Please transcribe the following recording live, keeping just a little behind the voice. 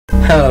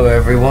Hello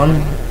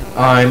everyone,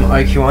 I'm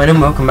IQine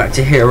and welcome back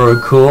to Hero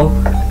Core.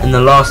 In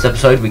the last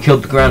episode we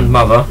killed the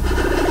Grandmother,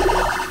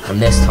 and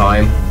this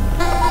time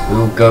we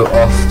will go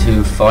off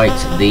to fight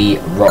the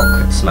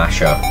Rock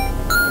Smasher.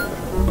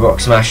 Rock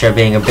Smasher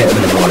being a bit of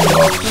an annoying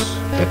boss,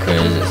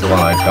 because it's the one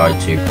I've died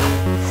to.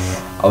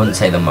 I wouldn't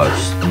say the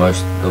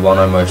one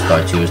I most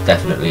died to was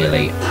definitely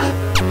Elite,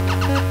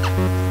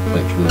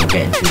 which we will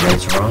get into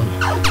later on.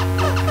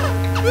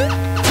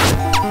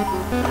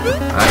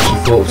 I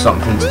actually thought of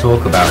something to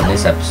talk about in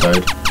this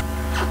episode.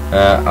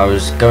 I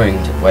was going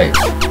to... Wait.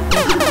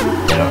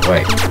 Did I?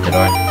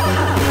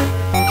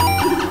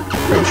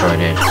 Pretty sure I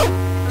did.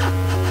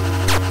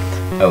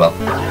 Oh well.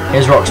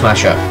 Here's Rock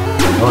Smasher.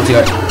 You want to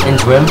go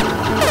into him,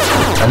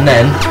 and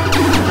then...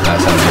 That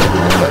sounds a bit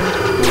wrong, but...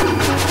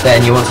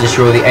 Then you want to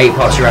destroy the 8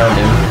 parts around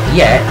him,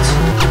 yet...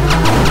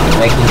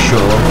 making sure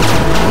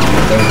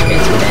you don't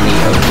hit any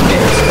of the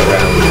bits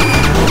around...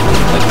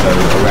 Like go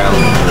around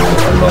or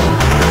along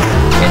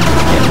him,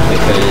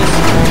 because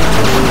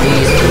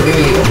he's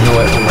really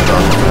annoying. Oh my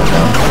god,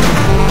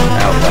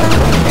 out there.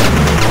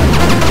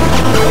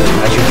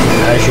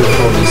 As you'll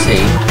probably see,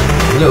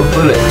 little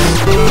bullets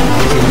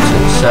seem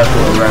to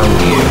circle around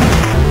you.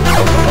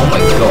 Oh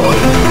my god.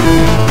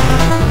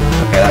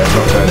 Okay, that's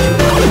not going too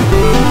well.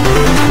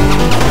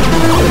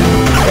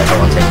 Get that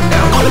one taken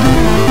down.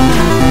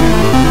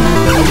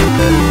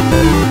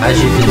 As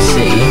you can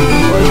see,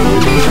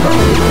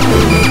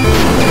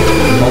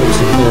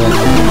 multiple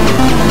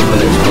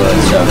bullets will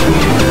encircle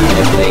you,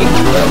 and if they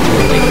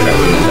crack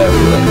the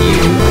circle, then you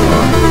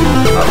are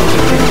up to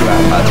think about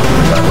battle,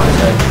 as I might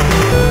say.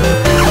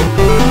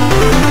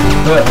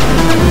 But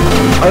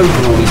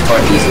overall, he's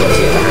quite easy once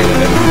you get the hang of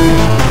him.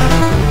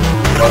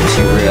 Once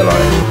you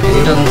realise, because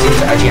he doesn't seem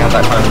to actually have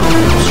that kind of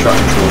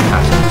structural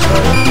pattern, so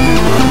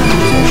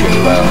it's not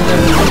really well.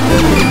 And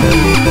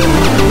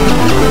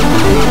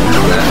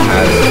that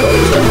has got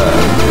to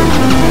hurt.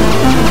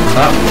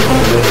 But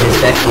with his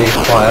death we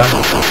acquire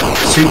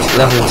Suit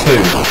Level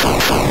 2.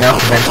 Now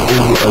prevents all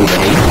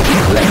overheat,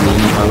 letting me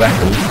use my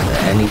weapons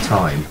at any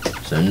time.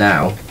 So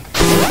now,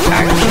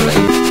 actually,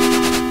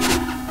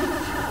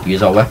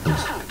 use our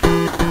weapons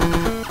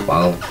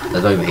while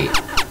there's overheat.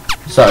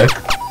 So,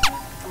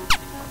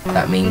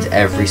 that means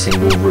every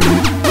single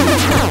room.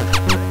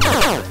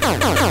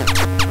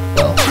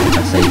 Well,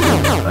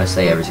 I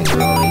say every single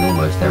room, I mean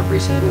almost every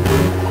single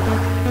room.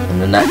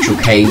 And the natural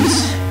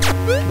caves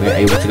we're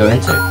able to go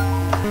into.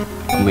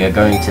 And we are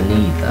going to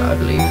need that, I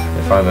believe,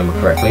 if I remember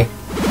correctly.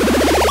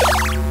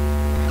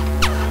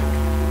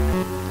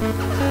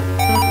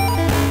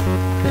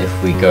 If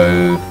we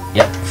go,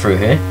 yep, through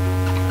here.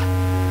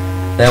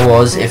 There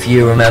was, if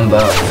you remember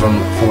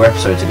from 4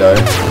 episodes ago,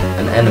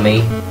 an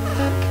enemy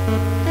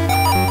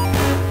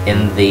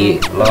in the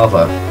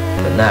lava,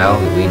 but now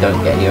we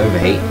don't get any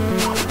overheat.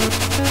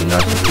 It'd be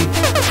nice if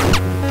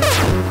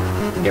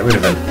we get rid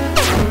of him.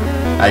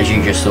 As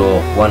you just saw,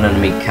 one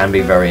enemy can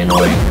be very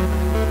annoying.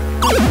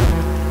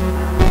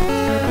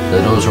 The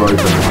doors are open.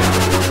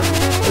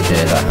 Oh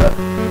dear, that hurt.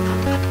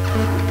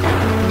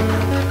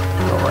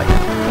 Go away.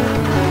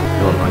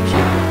 No one likes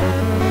you.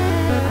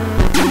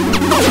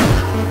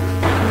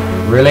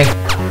 Really?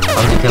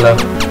 Hunter killer?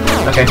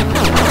 Okay.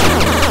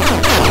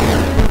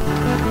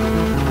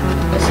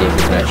 Let's see if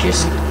we can actually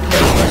escape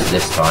us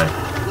this time.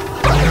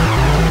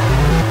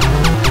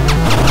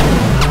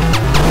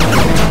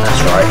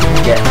 That's right,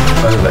 get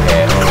over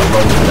here on a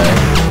roll today.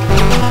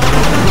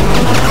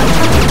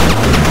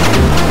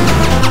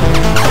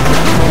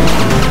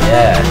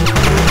 Yeah.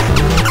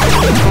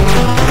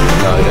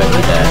 No, we don't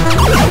need that.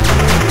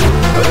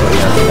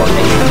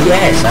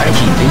 Yes, I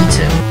actually beat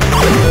him.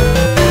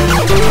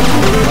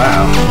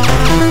 Wow.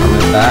 And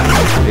with that,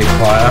 we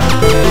acquire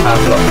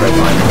Powerful Upgrade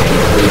Mine here,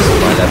 increasing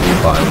my level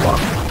by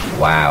 1.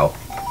 Wow.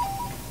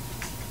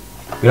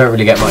 We don't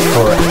really get much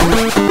for it.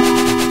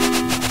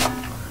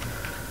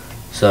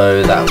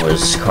 So that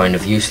was kind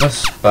of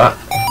useless, but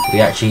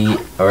we actually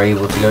are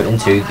able to go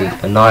into the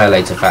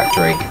Annihilator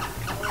Factory.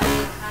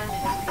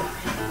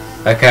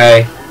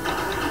 Okay.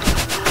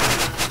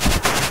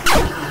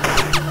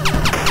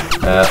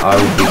 I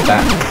will be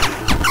back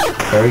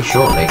very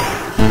shortly,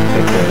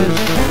 because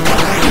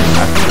I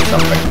have to do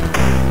something.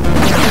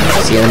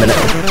 See you in a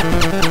minute.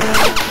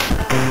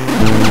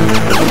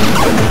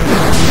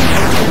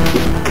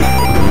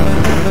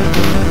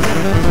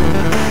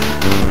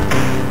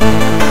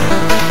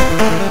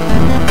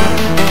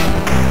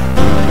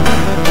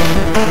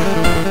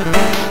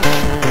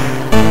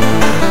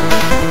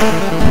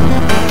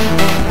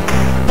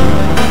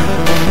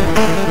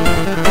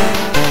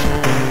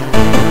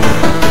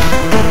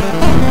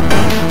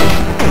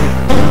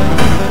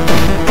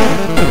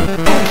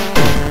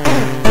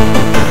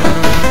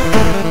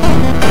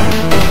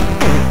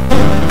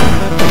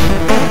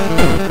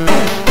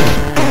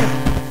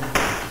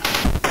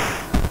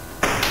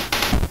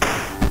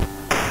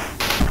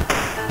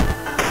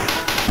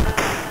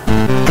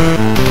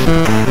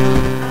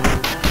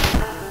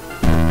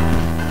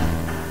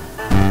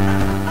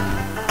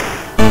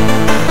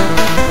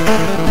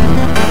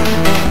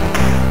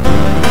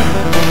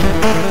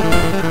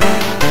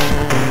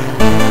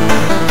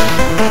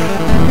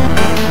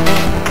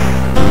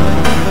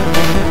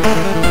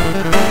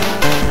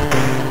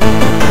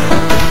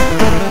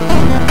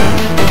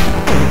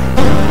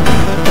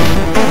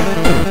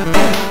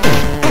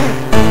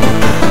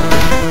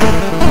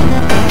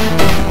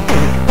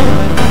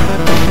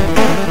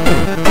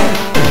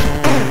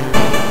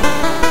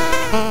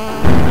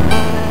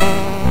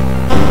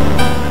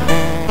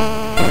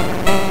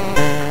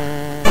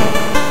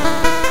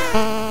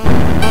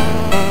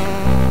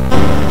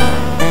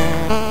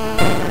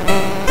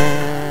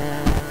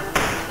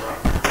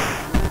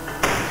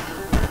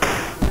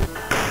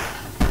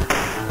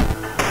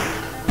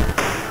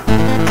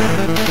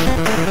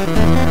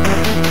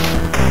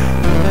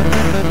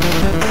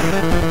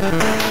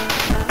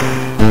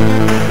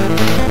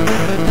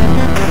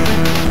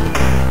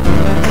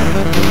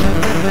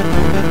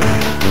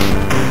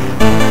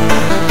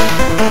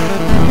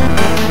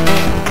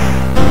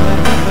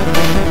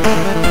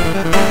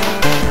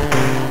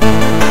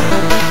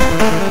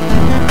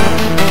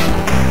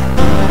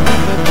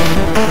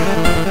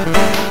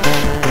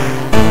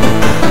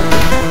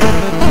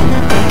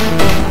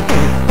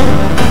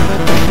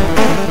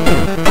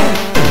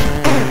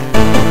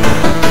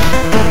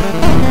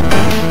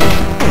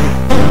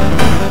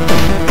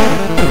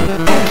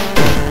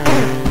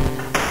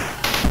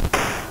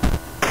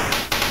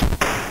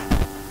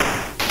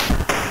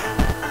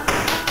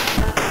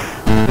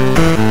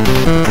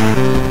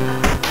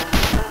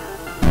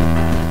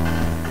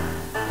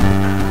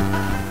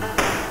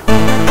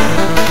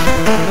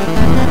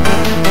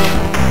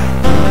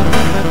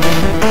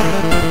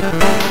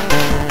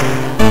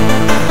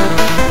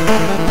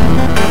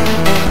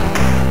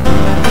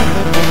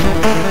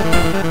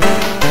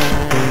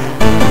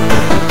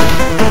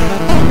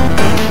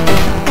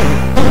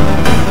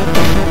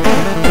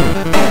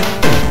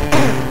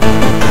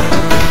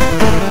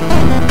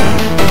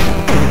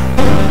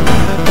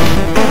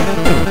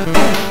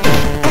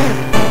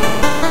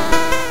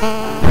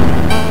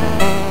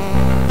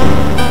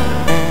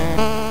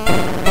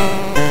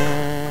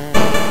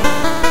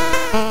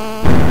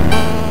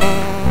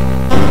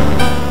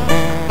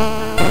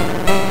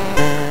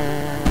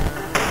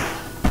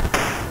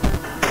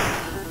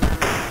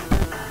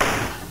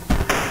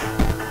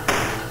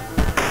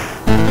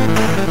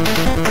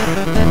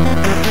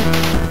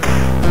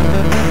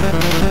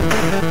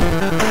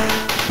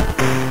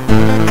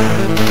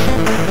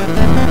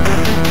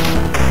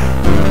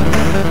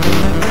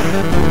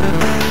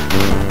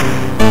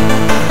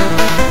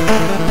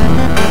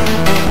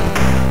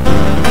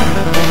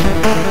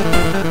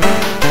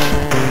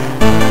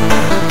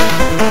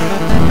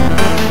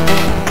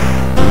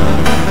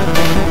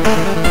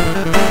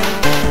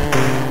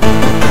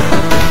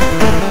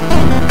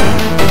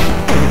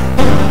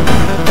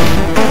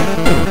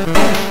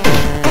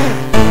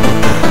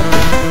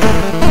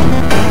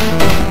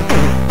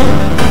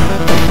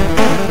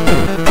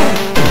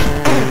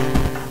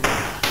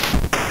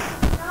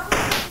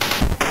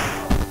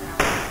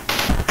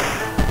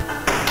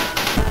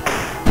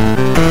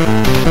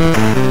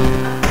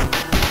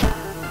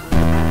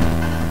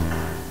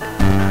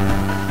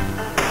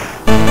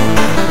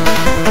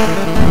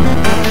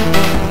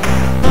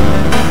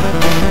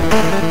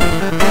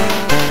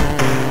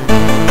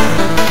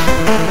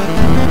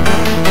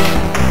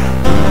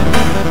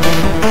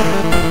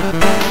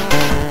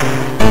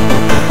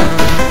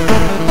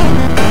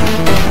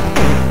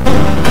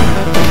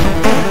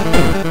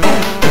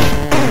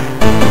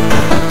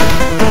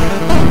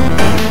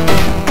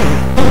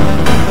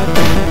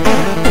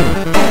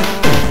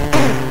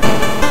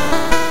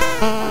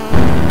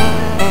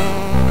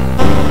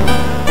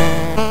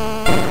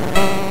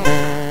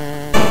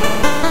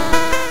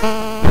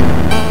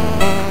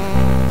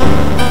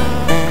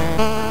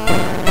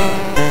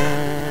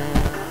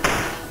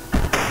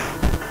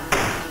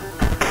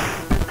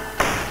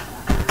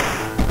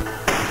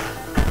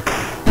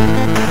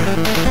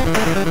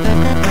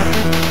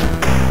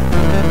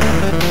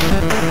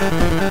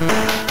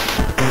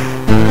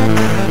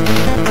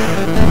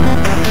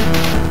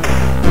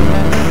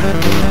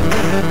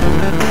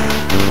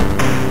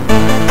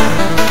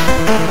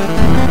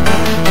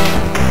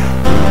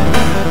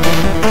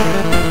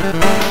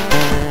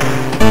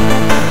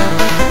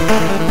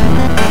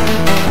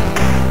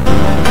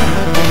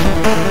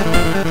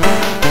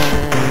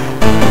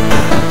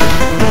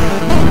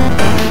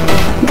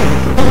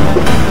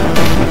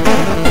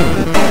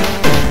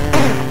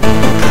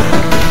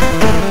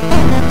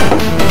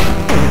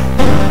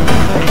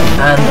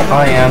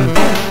 I am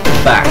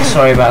back.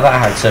 Sorry about that, I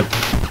had to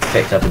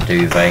fix up a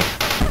duvet.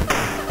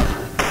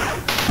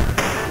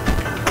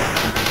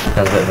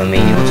 That was a bit of a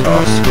menial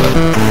task, but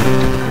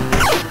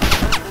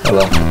oh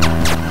well.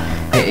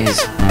 It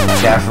is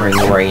gathering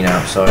rain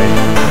outside.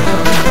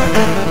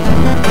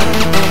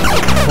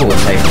 Oh,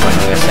 we're safe. I'm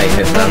going to save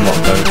it, but I'm not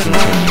going to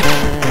continue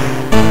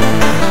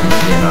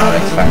into the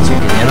Annihilator Factory.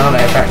 The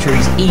Annihilator Factory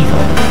is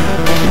evil.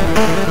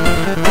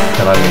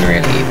 And I mean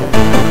really evil.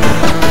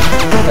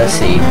 Let's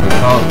see, we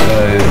can't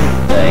go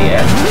there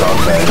yet, we can't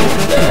go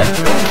there.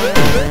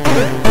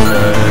 So,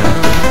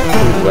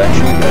 ooh, where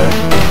should we go?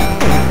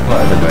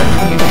 Whatever, go to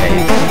new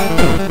caves.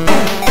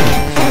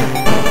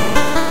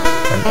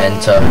 And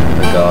enter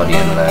the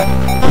Guardian there.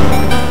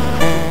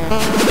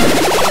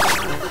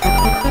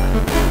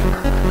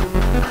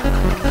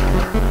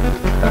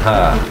 Aha!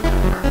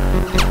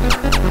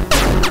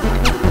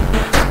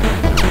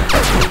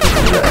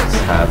 Let's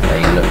have a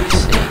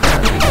look-see at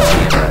the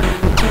Guardian there.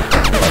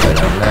 I'll go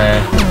down there.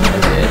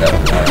 That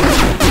way.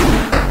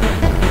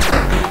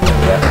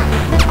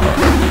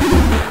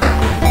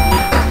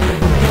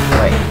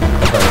 Wait,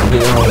 I've gone the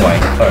wrong way.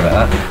 Sorry about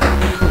that.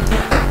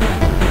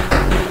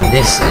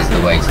 This is the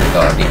way to the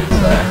Guardians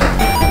there.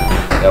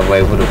 The other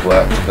way would have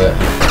worked, but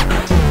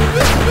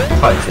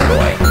pipes in the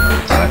way,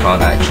 and I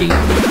can't actually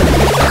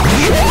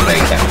shoot the way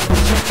down.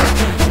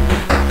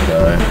 So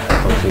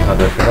hopefully I'll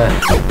go through there.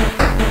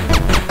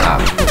 Ah,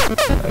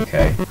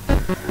 okay.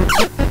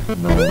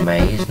 Normal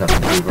maze,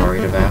 nothing to be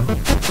worried about.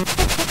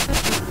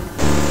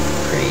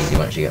 Pretty easy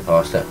once you get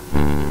past it.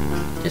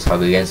 Just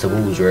hug against the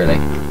walls, really.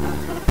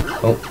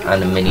 Oh,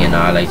 and a mini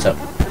Annihilator.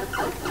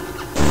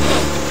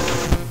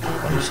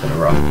 I'm just gonna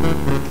run.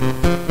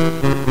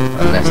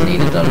 Unless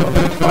needed, I'm not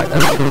going to fight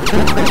them.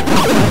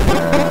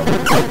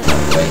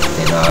 Wait,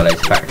 the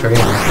Annihilator Factory,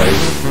 and this goes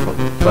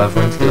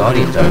further into the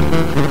Guardian Zone.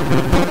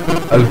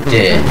 Oh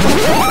dear.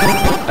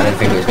 I didn't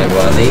think it was going to be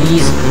one of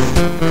these.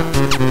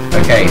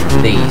 Okay,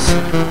 these.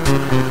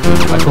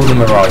 I call them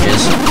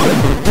Mirages.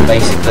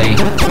 Basically,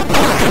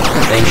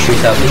 they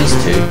shoot out these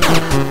two,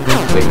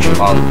 which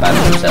aren't bad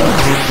themselves.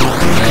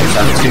 And they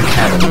have two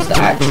cannons that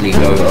actually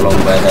go along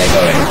where they're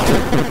going.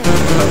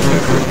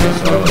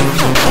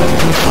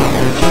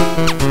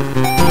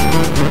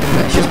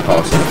 Let's just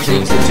pass it. So you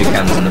can see the two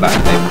cannons in the back,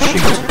 they will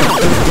shoot.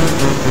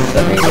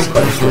 That means it's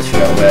quite difficult to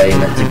figure out where you're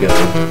meant to go.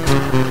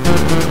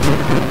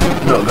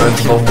 Not going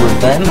to bother with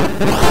them.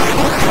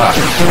 Ah,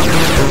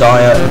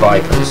 Dire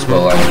Vipers.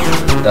 Well,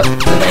 that's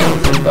the name of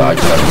them, but I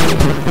just don't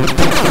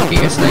know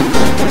Giga Snakes.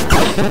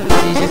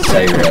 It's easy to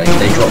say, really.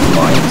 They drop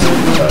mines,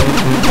 so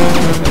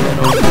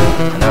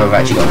and now we've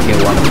actually got to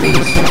kill one of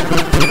these.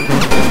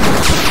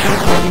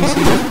 And you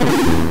see the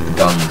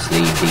guns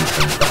leave these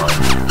things behind.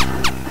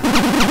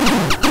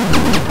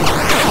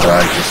 So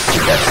I just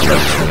suggest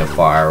focusing a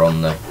fire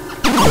on the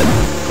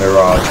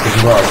Mirage, because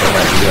Mirage doesn't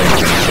actually do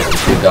anything, it's just the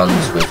two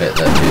guns with it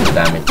that do the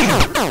damage.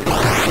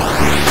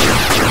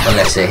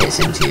 Unless it hits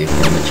into you,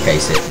 in which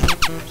case it's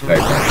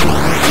very bad.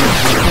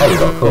 Oh, we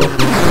got cool.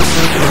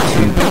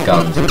 Two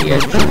guns at the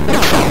edge.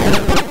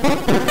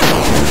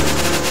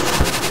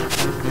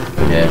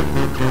 Yeah.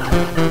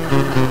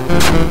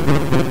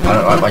 I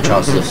don't like my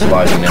chances of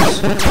surviving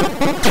this. So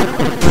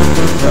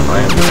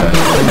I am going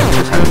to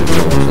attack the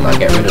core so that I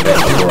get rid of it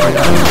before I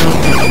die.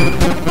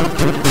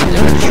 Because if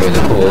I destroy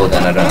the core,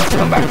 then I don't have to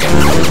come back in.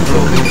 Because the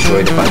core will be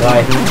destroyed if I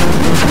die.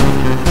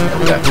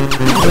 There we go.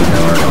 There's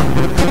nowhere on.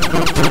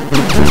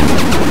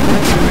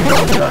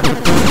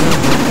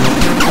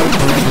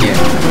 Thank you.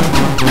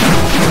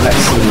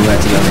 Let's see where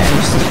to go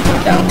next.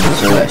 Downwards,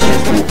 so let's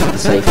just walk at the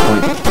safe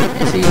point.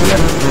 It's easier.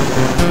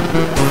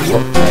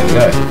 Whoop, there we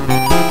go.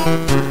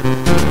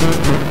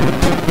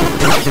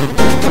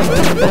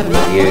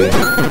 You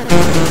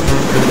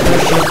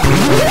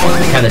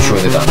can destroy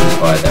the guns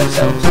by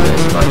themselves, but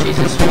it's much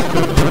easier to switch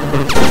them.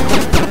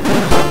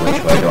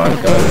 Which way do I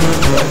go?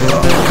 Do I go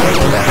up?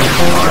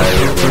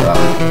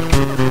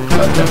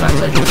 It doesn't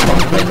matter, just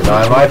one way to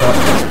die either.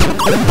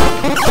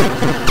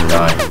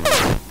 Die.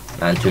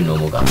 And two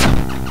normal guns.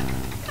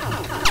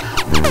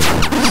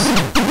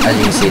 As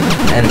you can see, the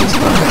enemies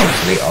come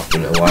obsolete after a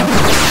little while,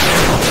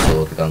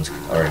 so the guns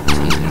are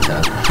easily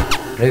turned. I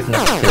don't even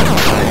have to kill them.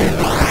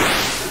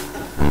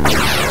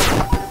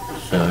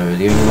 So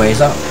the only way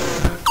is up,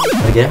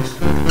 I guess.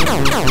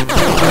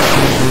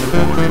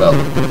 Well,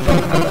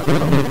 don't have that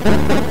song.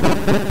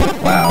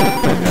 Wow,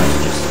 maybe I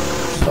should just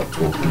stop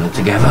talking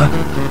altogether.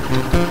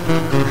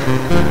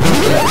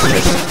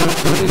 Let's just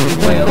quickly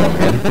wail on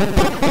him.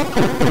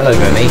 Hello,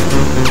 Gomi.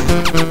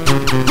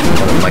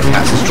 One of my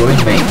cats has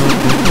joined me.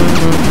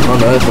 Oh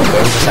no, it's not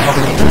going to south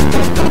me.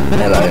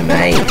 Hello,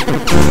 mate.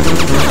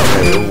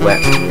 They're all wet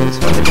from the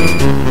inside.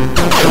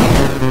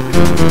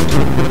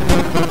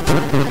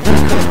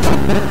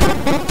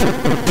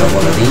 Got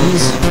one of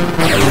these.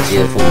 I can see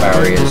the full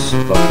barriers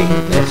blocking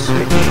this,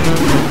 which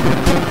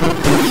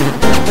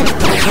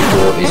this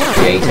core is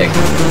creating.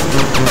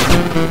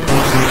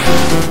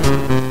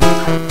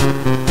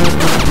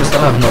 I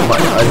still have not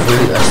much. I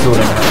still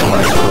don't have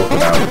much to talk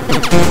about.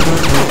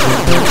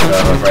 So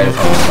I'm afraid if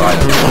I'm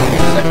silent for a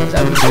few seconds,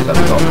 that because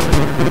I've got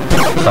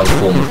some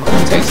form of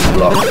commentating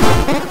block.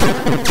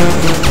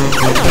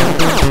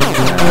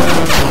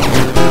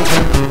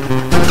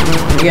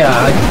 Yeah,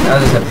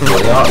 as I said before,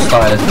 the art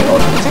style is a bit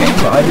odd in this game,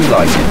 but I do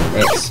like it.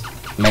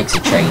 It makes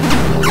a change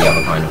from all the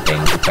other kind of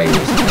things we played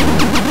recently.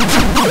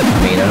 I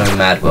mean, I know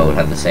Mad World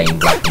had the same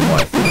black and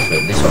white thing,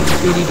 but this one's a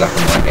 2D black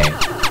and white game.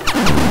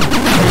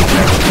 So you can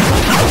actually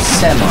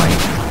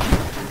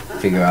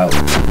semi-figure out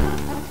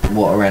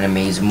what are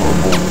enemies and what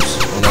are walls.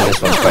 Although this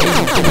one's quite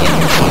easy for the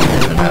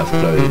enemies and have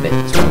glowy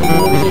bits, but the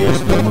walls are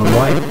just normal and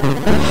white.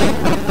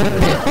 Oh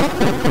dear.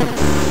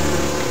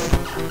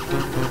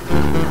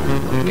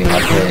 We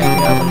have here, we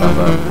have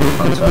another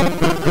hunter.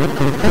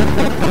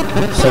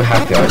 I'm so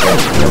happy I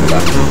didn't kill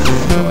that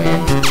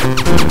annoying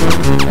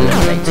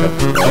eliminator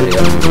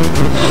earlier.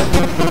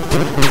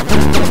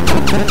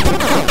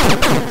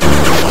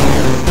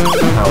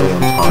 How are we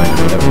on time? I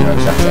don't really know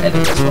exactly how to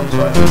edit this one, so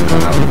I have to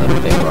cut out the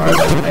bit where I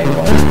don't pay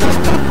one.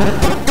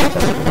 That's a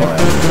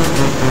while.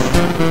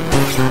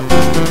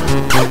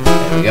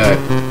 There we go.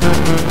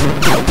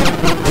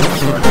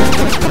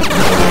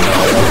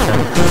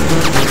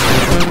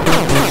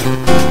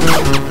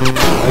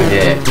 Oh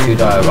dear, two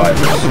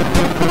diavisors.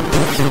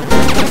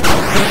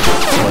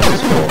 What is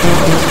this for?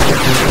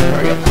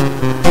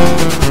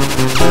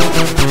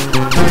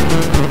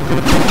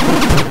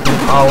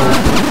 Oh,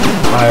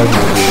 I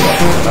will be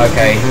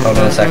okay, hold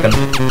on a second.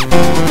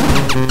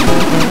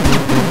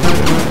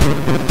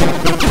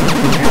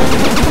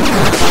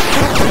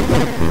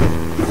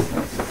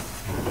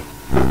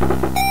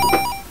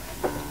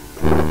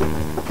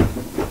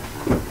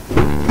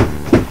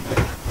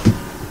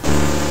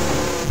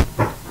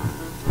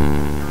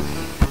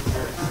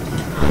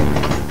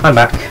 I'm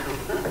back.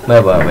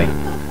 Where were we?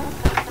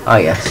 Ah,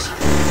 yes.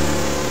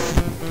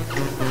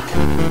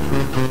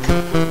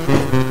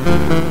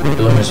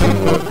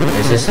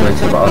 Is this the way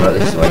to... Oh no,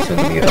 this is the way to a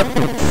computer.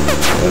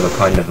 With a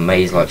kind of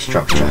maze-like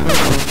structure.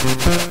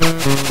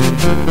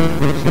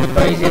 Seems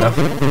quite easy enough.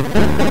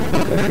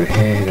 Go through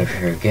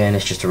here again.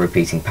 It's just a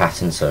repeating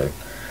pattern, so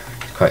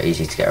it's quite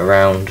easy to get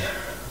around.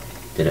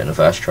 Did it in the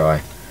first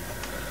try.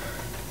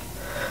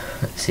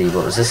 Let's see,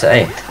 what does this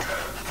say?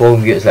 4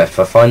 computers left. If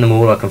I find them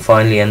all, I can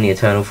finally end the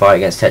eternal fight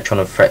against Tetron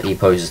and threat he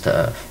poses to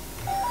Earth.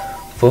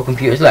 4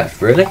 computers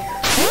left, really?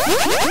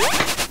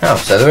 Oh,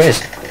 so there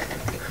is.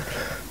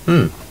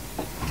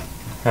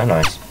 How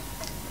nice.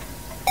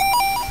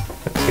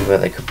 Let's see where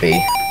they could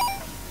be.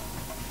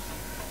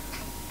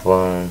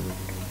 1.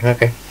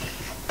 Okay.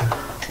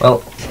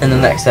 Well, in the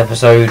next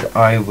episode,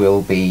 I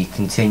will be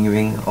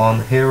continuing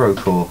on Hero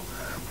Core.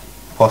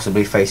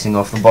 Possibly facing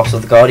off the boss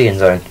of the Guardian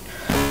Zone.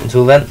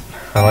 Until then,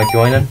 I'm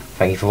IQAnon.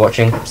 Thank you for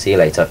watching. See you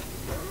later.